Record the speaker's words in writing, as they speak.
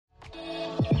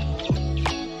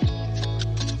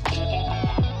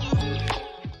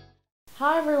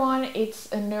Hi everyone, it's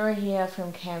Anura here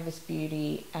from Canvas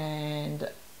Beauty, and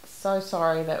so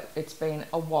sorry that it's been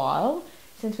a while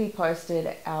since we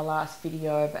posted our last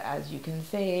video, but as you can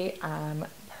see, I'm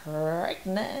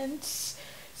pregnant.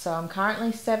 So I'm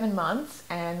currently 7 months,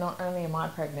 and not only am I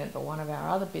pregnant, but one of our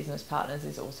other business partners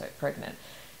is also pregnant.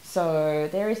 So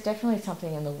there is definitely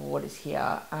something in the waters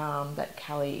here that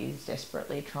Callie is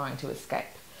desperately trying to escape.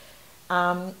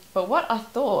 But what I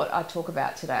thought I'd talk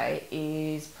about today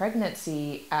is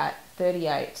pregnancy at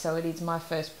 38. So it is my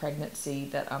first pregnancy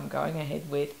that I'm going ahead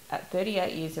with at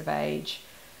 38 years of age,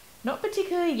 not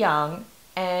particularly young,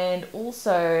 and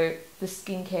also the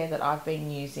skincare that I've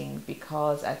been using,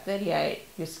 because at 38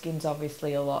 your skin's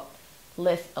obviously a lot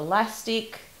less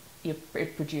elastic, it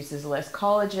produces less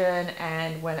collagen,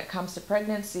 and when it comes to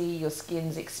pregnancy your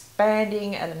skin's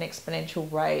expanding at an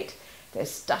exponential rate. There's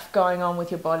stuff going on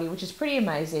with your body, which is pretty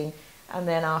amazing. And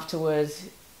then afterwards,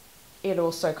 it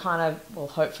also kind of, well,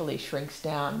 hopefully shrinks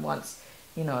down once,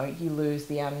 you lose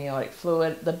the amniotic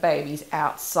fluid, the baby's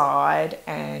outside,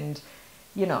 and,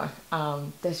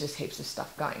 there's just heaps of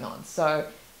stuff going on. So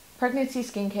pregnancy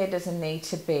skincare doesn't need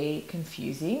to be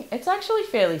confusing. It's actually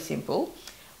fairly simple.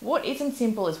 What isn't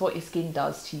simple is what your skin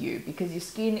does to you, because your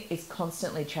skin is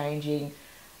constantly changing,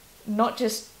 not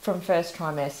just from first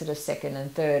trimester to second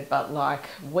and third, but like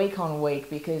week on week,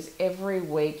 because every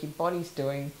week your body's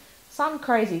doing some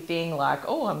crazy thing like,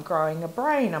 oh, I'm growing a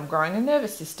brain, I'm growing a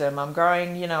nervous system, I'm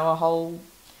growing, a whole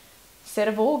set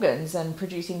of organs and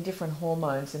producing different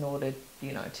hormones in order,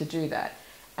 to do that.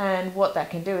 And what that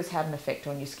can do is have an effect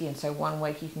on your skin. So one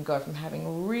week you can go from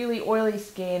having really oily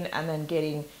skin and then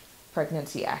getting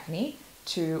pregnancy acne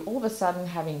to all of a sudden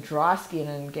having dry skin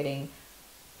and getting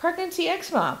pregnancy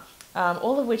eczema,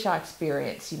 all of which I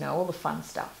experience, all the fun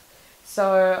stuff.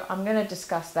 So I'm going to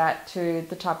discuss that, to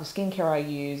the type of skincare I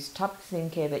use, type of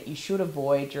skincare that you should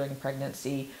avoid during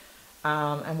pregnancy,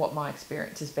 and what my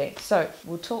experience has been. So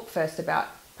we'll talk first about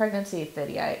pregnancy at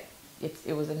 38.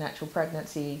 It was a natural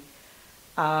pregnancy.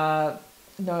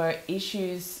 No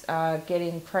issues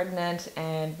getting pregnant,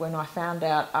 and when I found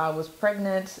out I was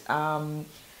pregnant,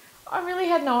 I really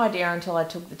had no idea until I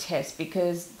took the test,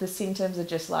 because the symptoms are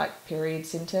just like period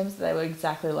symptoms. They were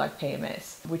exactly like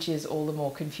PMS, which is all the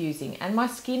more confusing. And my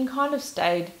skin kind of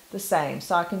stayed the same.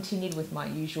 So I continued with my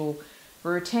usual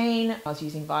routine. I was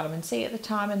using vitamin C at the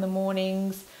time in the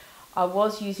mornings. I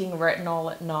was using retinol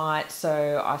at night,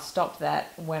 so I stopped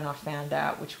that when I found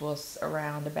out, which was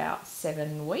around about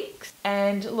 7 weeks.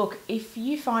 And look, if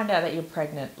you find out that you're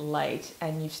pregnant late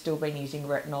and you've still been using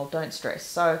retinol, don't stress.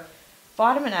 So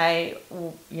vitamin A,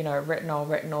 or, retinol,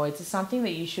 retinoids is something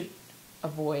that you should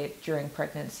avoid during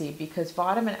pregnancy, because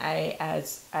vitamin A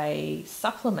as a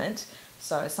supplement,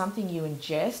 so something you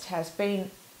ingest, has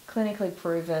been clinically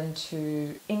proven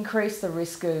to increase the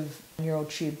risk of neural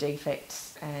tube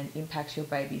defects and impact your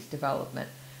baby's development.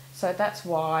 So that's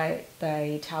why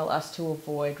they tell us to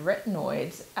avoid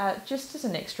retinoids, just as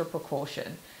an extra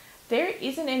precaution. There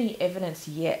isn't any evidence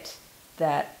yet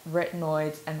that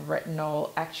retinoids and retinol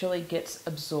actually gets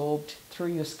absorbed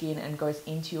through your skin and goes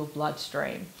into your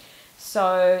bloodstream.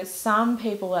 So some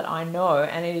people that I know,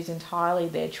 and it is entirely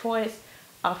their choice,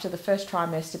 after the first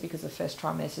trimester, because the first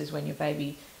trimester is when your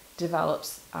baby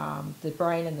develops the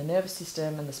brain and the nervous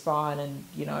system and the spine, and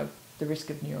the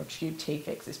risk of neural tube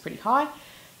defects is pretty high,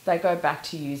 they go back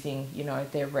to using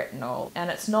their retinol. And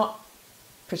it's not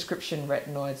prescription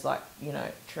retinoids like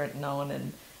tretinoin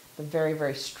and the very,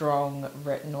 very strong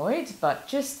retinoids, but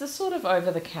just the sort of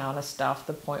over-the-counter stuff,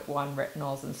 the 0.1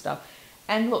 retinols and stuff.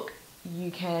 And look,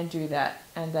 you can do that,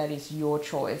 and that is your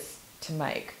choice to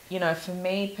make. For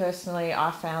me personally,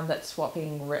 I found that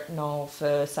swapping retinol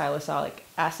for salicylic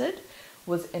acid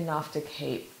was enough to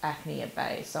keep acne at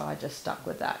bay, so I just stuck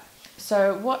with that.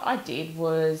 So what I did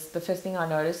was, the first thing I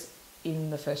noticed in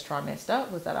the first trimester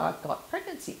was that I got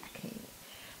pregnancy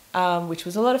acne, which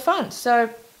was a lot of fun. So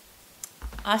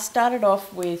I started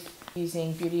off with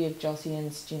using Beauty of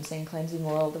Josian's ginseng cleansing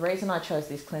oil. The reason I chose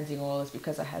this cleansing oil is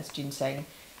because it has ginseng.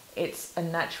 It's a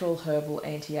natural herbal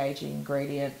anti-aging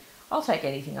ingredient. I'll take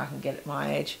anything I can get at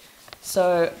my age.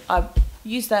 So I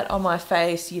use that on my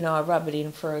face. I rub it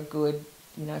in for a good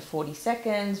 40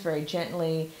 seconds, very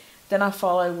gently. Then I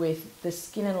follow with the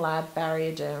Skin and Lab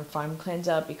Barrier Derm Foam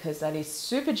Cleanser, because that is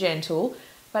super gentle,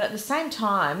 but at the same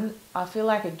time, I feel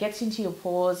like it gets into your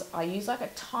pores. I use like a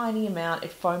tiny amount.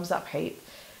 It foams up heat.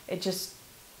 It's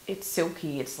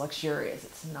silky, it's luxurious,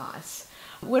 it's nice.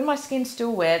 When my skin's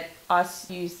still wet, I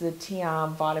use the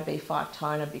Tiam Vita B5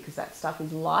 toner, because that stuff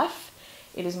is life.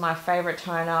 It is my favorite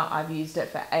toner. I've used it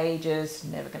for ages,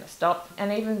 never going to stop.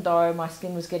 And even though my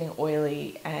skin was getting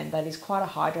oily and that is quite a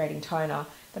hydrating toner,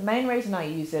 the main reason I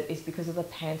use it is because of the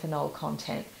panthenol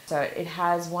content. So it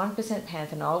has 1%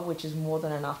 panthenol, which is more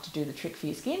than enough to do the trick for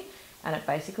your skin, and it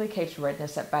basically keeps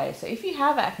redness at bay. So if you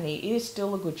have acne, it is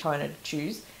still a good toner to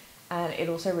choose, and it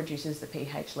also reduces the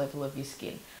pH level of your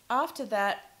skin. After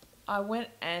that, I went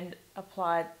and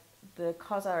applied the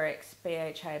CosRx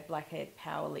BHA Blackhead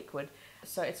Power Liquid.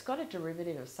 So it's got a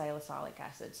derivative of salicylic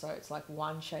acid, so it's like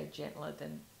one shade gentler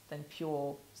than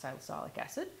pure salicylic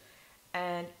acid,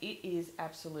 and it is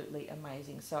absolutely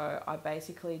amazing. So I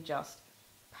basically just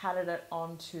patted it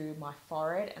onto my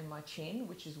forehead and my chin,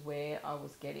 which is where I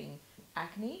was getting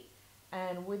acne,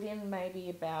 and within maybe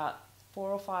about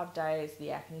 4 or 5 days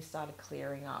the acne started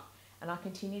clearing up, and I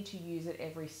continued to use it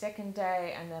every second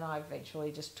day, and then I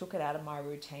eventually just took it out of my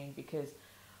routine because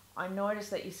I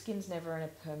noticed that your skin's never in a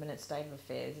permanent state of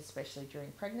affairs, especially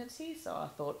during pregnancy. So I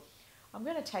thought, I'm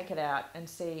going to take it out and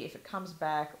see if it comes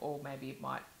back, or maybe it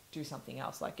might do something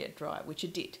else like get dry, which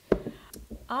it did.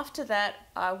 After that,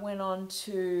 I went on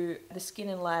to the Skin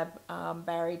and Lab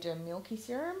Barrier Derm Milky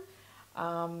Serum,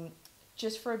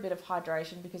 just for a bit of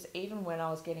hydration, because even when I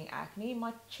was getting acne,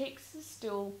 my cheeks are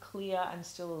still clear and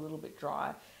still a little bit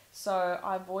dry. So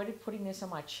I avoided putting this on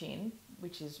my chin,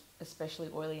 which is especially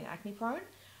oily and acne prone,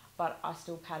 but I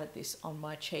still patted this on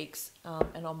my cheeks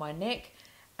and on my neck.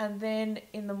 And then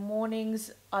in the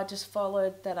mornings, I just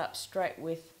followed that up straight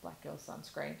with Black Girl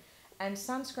Sunscreen. And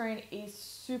sunscreen is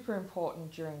super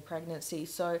important during pregnancy.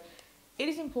 So it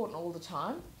is important all the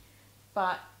time,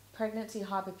 but pregnancy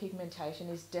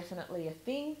hyperpigmentation is definitely a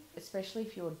thing, especially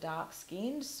if you're dark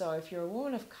skinned. So if you're a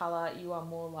woman of colour, you are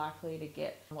more likely to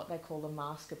get what they call the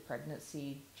mask of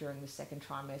pregnancy during the second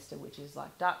trimester, which is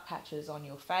like dark patches on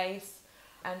your face,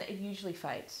 and it usually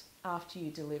fades after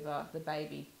you deliver the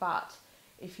baby. But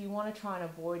if you want to try and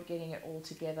avoid getting it all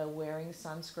together, wearing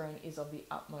sunscreen is of the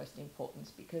utmost importance,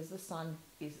 because the sun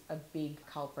is a big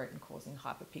culprit in causing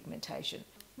hyperpigmentation.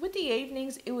 With the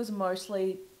evenings, it was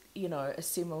mostly, you know, a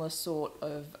similar sort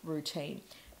of routine.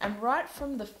 And right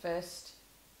from the first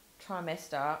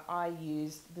trimester, I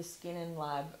used the Skin and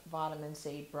Lab Vitamin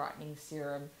C Brightening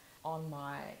Serum on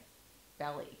my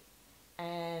belly.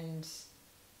 And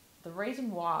the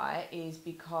reason why is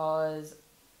because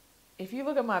if you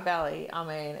look at my belly, I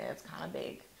mean, it's kind of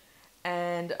big.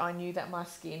 And I knew that my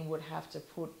skin would have to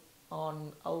put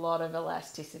on a lot of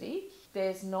elasticity.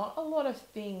 There's not a lot of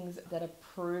things that are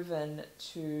proven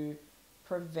to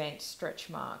prevent stretch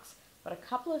marks, but a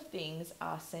couple of things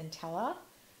are centella.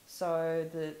 So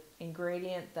the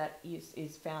ingredient that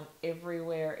is found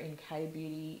everywhere in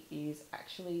K-beauty is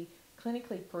actually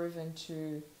clinically proven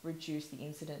to reduce the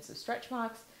incidence of stretch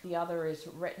marks. The other is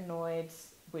retinoids,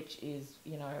 which is,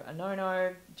 you know, a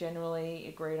no-no. Generally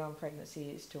agreed on pregnancy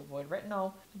is to avoid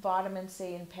retinol. Vitamin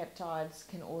C and peptides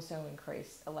can also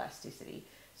increase elasticity.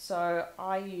 So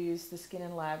I use the Skin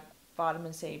and Lab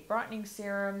Vitamin C Brightening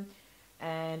Serum,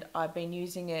 and I've been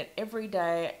using it every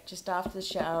day. Just after the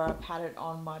shower, I pat it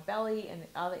on my belly and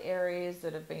other areas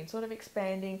that have been sort of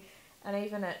expanding. And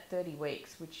even at 30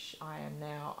 weeks, which I am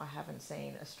now, I haven't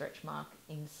seen a stretch mark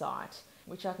in sight,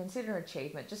 which I consider an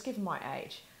achievement, just given my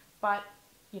age. But,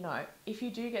 you know, if you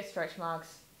do get stretch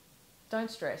marks, don't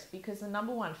stress, because the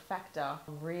number one factor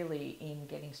really in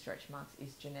getting stretch marks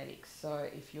is genetics. So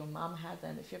if your mum had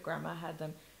them, if your grandma had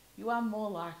them, you are more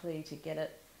likely to get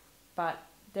it. But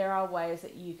there are ways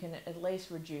that you can at least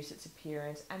reduce its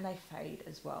appearance, and they fade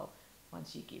as well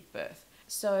once you give birth.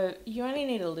 So you only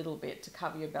need a little bit to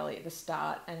cover your belly at the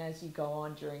start, and as you go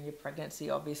on during your pregnancy,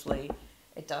 obviously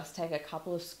it does take a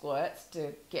couple of squirts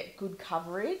to get good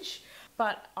coverage,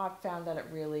 but I've found that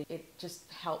it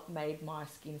just helped made my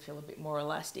skin feel a bit more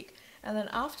elastic. And then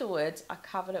afterwards, I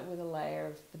covered it with a layer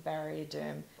of the Barrier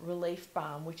Derm Relief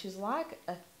Balm, which is like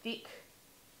a thick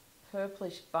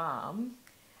purplish balm.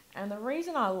 And the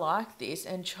reason I like this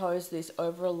and chose this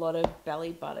over a lot of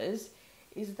belly butters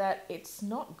is that it's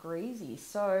not greasy,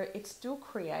 so it still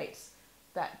creates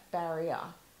that barrier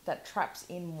that traps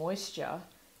in moisture,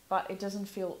 but it doesn't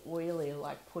feel oily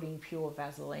like putting pure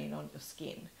Vaseline on your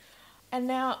skin. And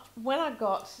now when I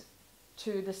got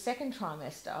to the second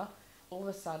trimester, all of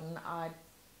a sudden I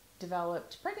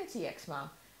developed pregnancy eczema,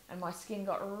 and my skin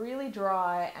got really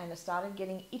dry and it started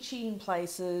getting itchy in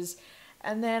places.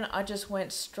 And then I just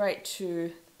went straight to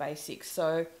the basics.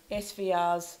 So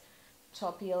SVR's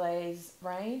Topioles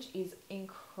range is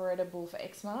incredible for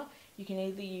eczema. You can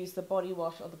either use the body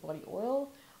wash or the body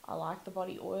oil. I like the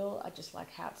body oil, I just like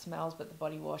how it smells, but the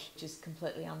body wash, just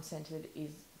completely unscented,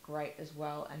 is great as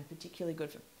well, and particularly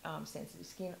good for sensitive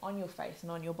skin on your face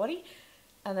and on your body.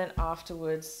 And then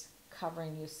afterwards,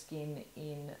 covering your skin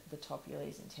in the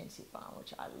Topulese Intensive Balm,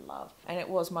 which I love. And it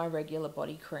was my regular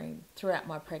body cream throughout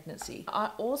my pregnancy.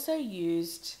 I also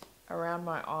used around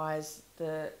my eyes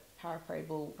the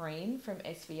Paraprable cream from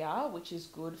SVR, which is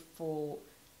good for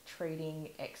treating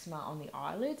eczema on the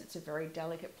eyelids. It's a very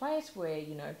delicate place where,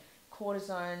 you know,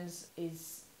 cortisones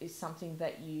is something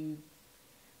that you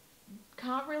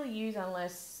can't really use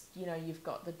unless, you know, you've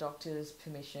got the doctor's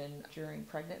permission during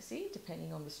pregnancy,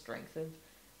 depending on the strength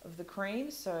of the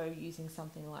cream. So using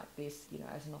something like this, you know,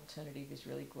 as an alternative is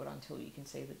really good until you can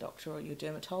see the doctor or your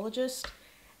dermatologist.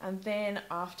 And then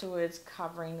afterwards,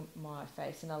 covering my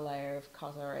face in a layer of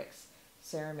Cosrx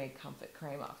Ceramide Comfort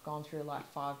Cream. I've gone through like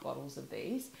 5 bottles of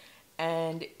these,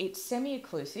 and it's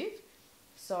semi-occlusive.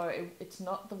 So it's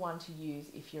not the one to use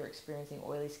if you're experiencing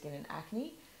oily skin and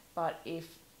acne, but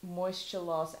if moisture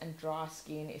loss and dry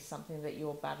skin is something that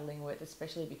you're battling with,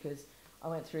 especially because I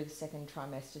went through the second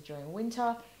trimester during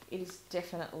winter, it is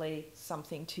definitely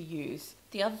something to use.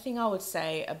 The other thing I would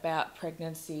say about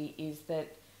pregnancy is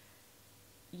that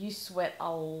you sweat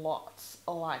a lot,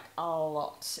 like a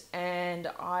lot. And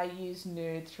I use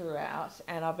Nude throughout,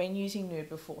 and I've been using Nude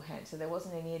beforehand, so there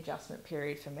wasn't any adjustment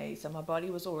period for me, so my body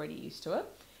was already used to it.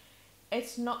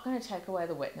 It's not going to take away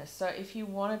the wetness. So if you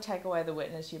want to take away the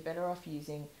wetness, you're better off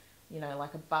using, you know,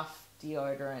 like a buff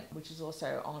deodorant, which is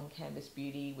also on Canvas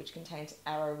Beauty, which contains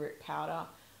arrowroot powder,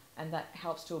 and that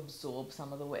helps to absorb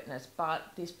some of the wetness. But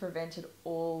this prevented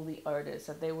all the odors,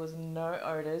 so there was no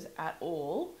odors at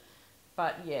all.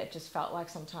 But yeah, it just felt like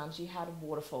sometimes you had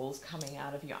waterfalls coming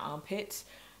out of your armpits.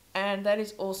 And that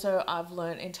is also, I've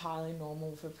learned, entirely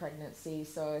normal for pregnancy.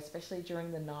 So especially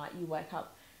during the night, you wake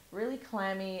up really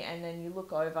clammy, and then you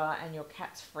look over and your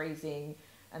cat's freezing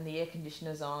and the air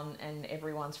conditioner's on and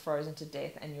everyone's frozen to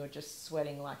death and you're just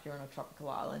sweating like you're on a tropical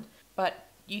island. But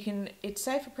you can, it's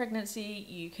safe for pregnancy.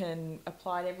 You can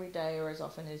apply it every day or as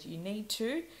often as you need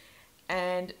to.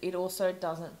 And it also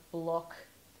doesn't block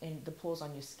in the pores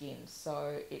on your skin,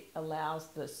 so it allows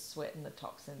the sweat and the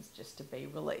toxins just to be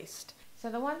released. So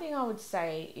the one thing I would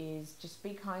say is just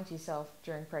be kind to yourself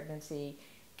during pregnancy.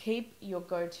 Keep your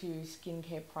go-to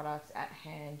skincare products at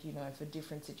hand, you know, for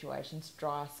different situations.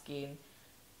 Dry skin,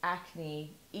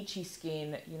 acne, itchy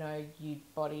skin, you know, your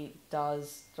body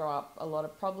does throw up a lot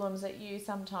of problems at you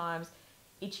sometimes.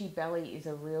 Itchy belly is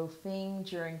a real thing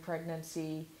during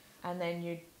pregnancy, and then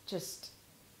you just,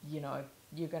 you know,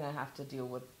 you're going to have to deal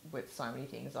with so many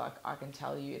things. Like, I can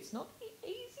tell you, it's not the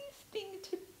easiest thing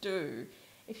to do.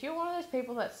 If you're one of those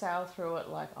people that sail through it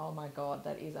like, oh my God,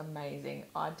 that is amazing,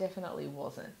 I definitely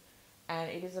wasn't. And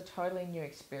it is a totally new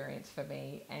experience for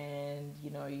me. And,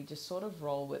 you know, you just sort of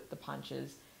roll with the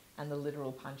punches and the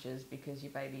literal punches, because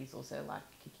your baby is also like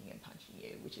kicking and punching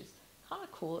you, which is kind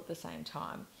of cool at the same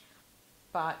time.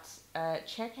 But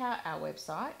check out our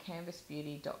website,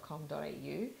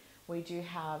 canvasbeauty.com.au. We do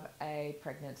have a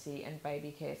pregnancy and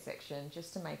baby care section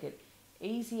just to make it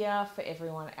easier for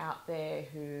everyone out there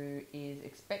who is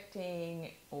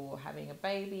expecting or having a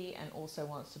baby and also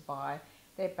wants to buy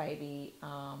their baby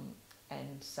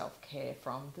and self-care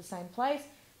from the same place.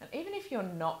 And even if you're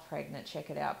not pregnant, check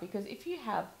it out, because if you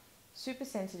have super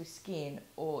sensitive skin,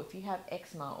 or if you have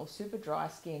eczema or super dry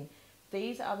skin,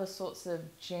 these are the sorts of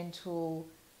gentle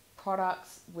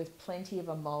products with plenty of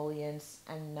emollients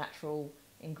and natural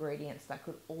ingredients that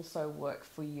could also work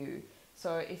for you.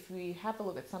 So if we have a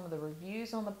look at some of the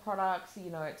reviews on the products,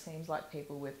 you know, it seems like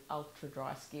people with ultra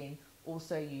dry skin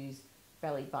also use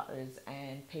belly butters,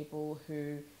 and people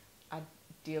who are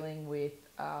dealing with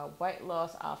weight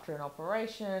loss after an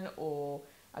operation or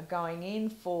are going in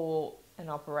for an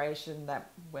operation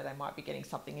where they might be getting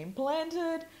something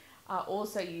implanted are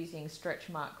also using stretch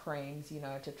mark creams, you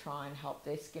know, to try and help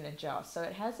their skin adjust. So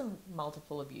it has a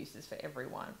multiple of uses for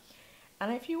everyone.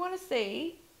 And if you want to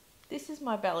see, this is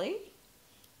my belly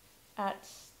at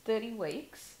 30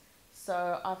 weeks.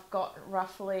 So I've got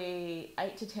roughly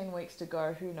 8 to 10 weeks to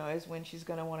go. Who knows when she's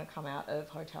going to want to come out of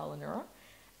Hotel Anura.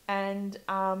 And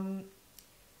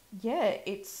yeah,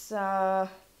 it's hard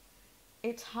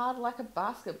like a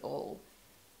basketball.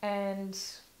 And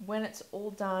when it's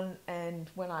all done and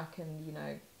when I can, you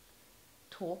know,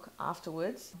 talk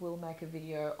afterwards, we'll make a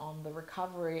video on the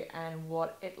recovery and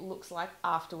what it looks like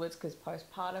afterwards, because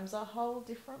postpartum's a whole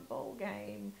different ball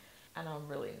game and I'm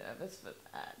really nervous for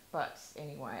that. But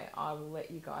anyway, I will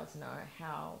let you guys know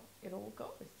how it all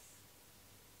goes.